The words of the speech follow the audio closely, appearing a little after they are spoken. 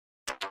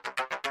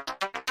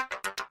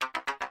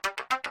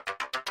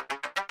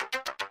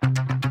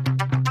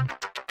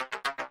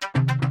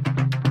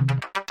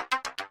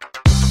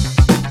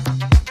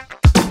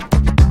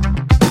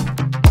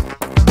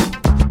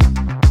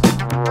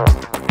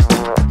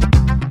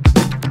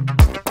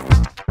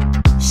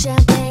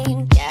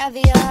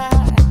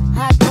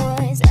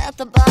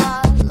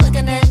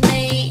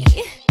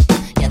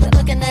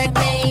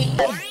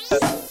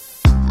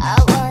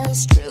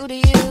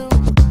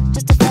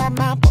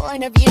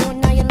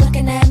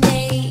looking at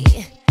me.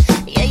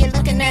 Yeah, you're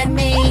looking at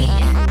me.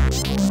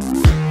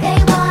 They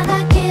wanna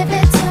give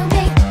it to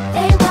me.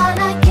 They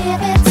wanna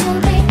give it to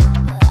me.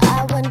 I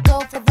wouldn't go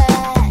for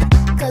that,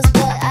 'cause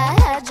boy, I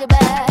had your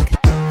back.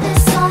 This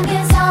song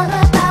is all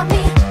about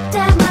me.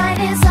 Damn right,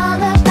 it's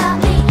all about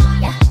me.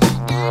 Yeah.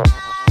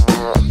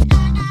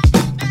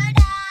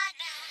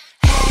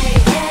 Hey,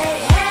 hey,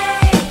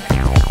 hey.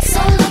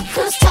 So look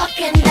who's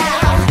talking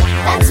now.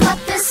 That's what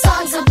this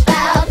song's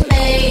about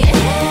me.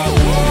 Hey,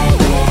 hey,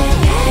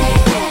 hey,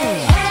 hey,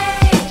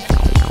 hey.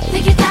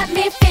 Think you got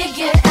me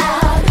figured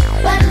out,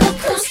 but look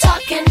who's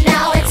talking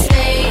now. It's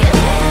me.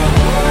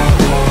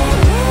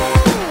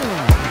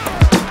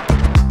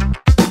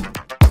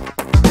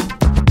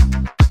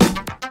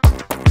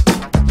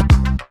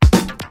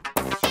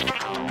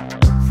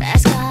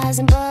 Fast cars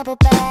and bubble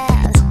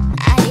baths,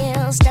 high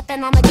heels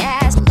stepping on the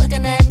gas,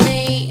 looking at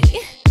me.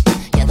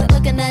 Yeah, they're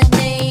looking at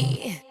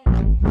me.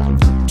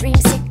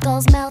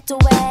 Dreamsicles melt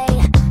away.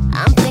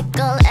 I'm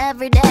fickle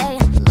every day.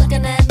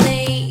 Looking at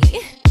me.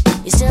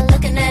 You're still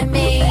looking at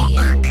me.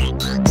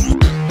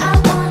 I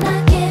wanna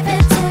give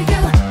it to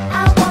you.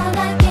 I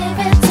wanna give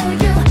it to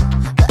you.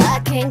 But I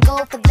can't go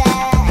for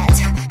that,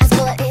 'cause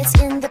boy, it's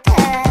in the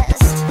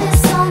past. This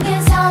song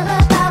is all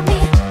about me.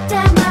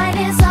 Damn right,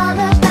 it's all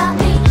about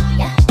me.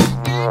 Yeah.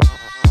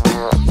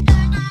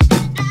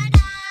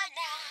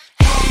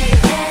 Hey,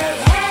 hey,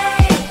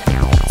 hey.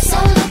 So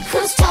look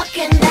who's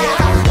talking now.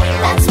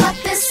 That's what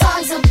this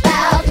song's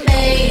about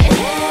me.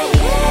 Hey,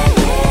 hey,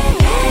 hey,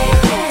 hey,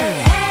 hey,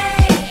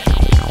 hey.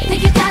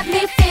 Think you got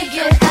me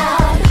figured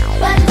out,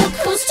 but look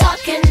who's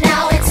talking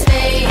now. It's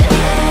me.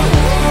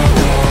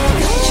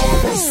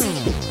 Controversy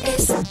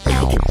is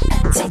like a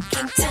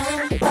ticking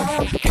time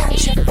bomb.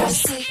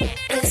 Controversy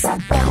is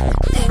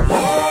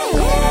building.